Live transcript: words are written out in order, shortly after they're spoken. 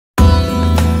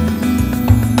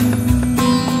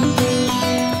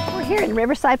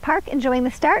Riverside Park enjoying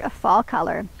the start of fall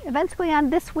color. Events going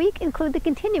on this week include the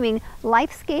continuing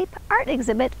Lifescape art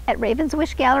exhibit at Raven's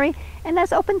Wish Gallery, and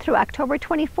that's open through October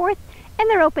 24th, and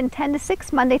they're open 10 to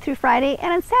 6 Monday through Friday,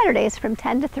 and on Saturdays from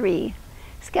 10 to 3.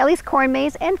 Skelly's Corn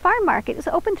Maze and Farm Market is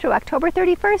open through October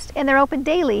 31st, and they're open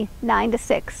daily 9 to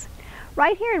 6.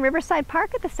 Right here in Riverside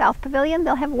Park at the South Pavilion,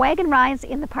 they'll have wagon rides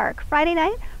in the park Friday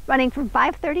night running from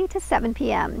 5:30 to 7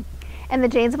 p.m. And the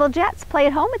Janesville Jets play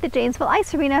at home at the Janesville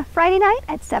Ice Arena Friday night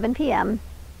at 7 p.m.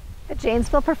 The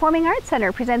Janesville Performing Arts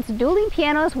Center presents dueling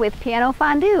pianos with piano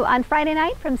fondue on Friday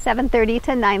night from 7:30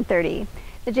 to 9:30.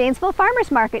 The Janesville Farmers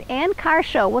Market and Car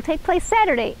Show will take place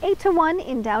Saturday 8 to 1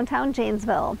 in downtown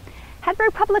Janesville.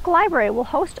 Hedberg Public Library will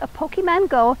host a Pokemon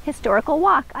Go historical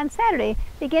walk on Saturday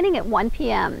beginning at 1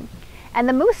 p.m. And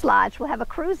the Moose Lodge will have a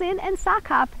cruise in and sock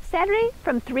hop Saturday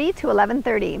from 3 to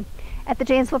 11:30. At the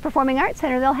Janesville Performing Arts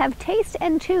Center, they'll have Taste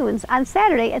and Tunes on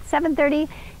Saturday at 7:30,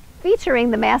 featuring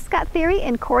the Mascot Theory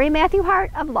and Corey Matthew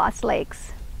Hart of Lost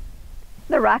Lakes.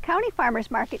 The Rock County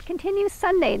Farmers Market continues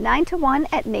Sunday 9 to 1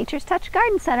 at Nature's Touch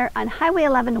Garden Center on Highway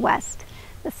 11 West.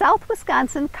 The South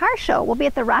Wisconsin Car Show will be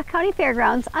at the Rock County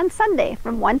Fairgrounds on Sunday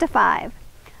from 1 to 5.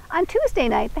 On Tuesday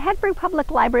night, the Hedberg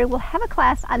Public Library will have a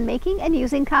class on making and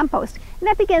using compost, and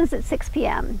that begins at 6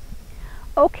 p.m.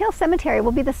 Oak Hill Cemetery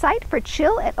will be the site for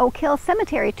Chill at Oak Hill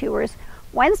Cemetery tours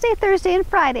Wednesday, Thursday, and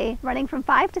Friday, running from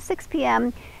 5 to 6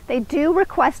 p.m. They do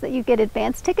request that you get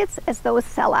advance tickets as those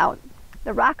sell out.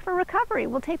 The Rock for Recovery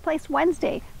will take place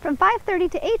Wednesday from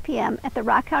 5:30 to 8 p.m. at the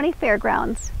Rock County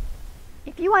Fairgrounds.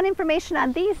 If you want information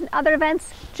on these and other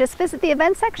events, just visit the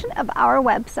events section of our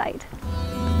website.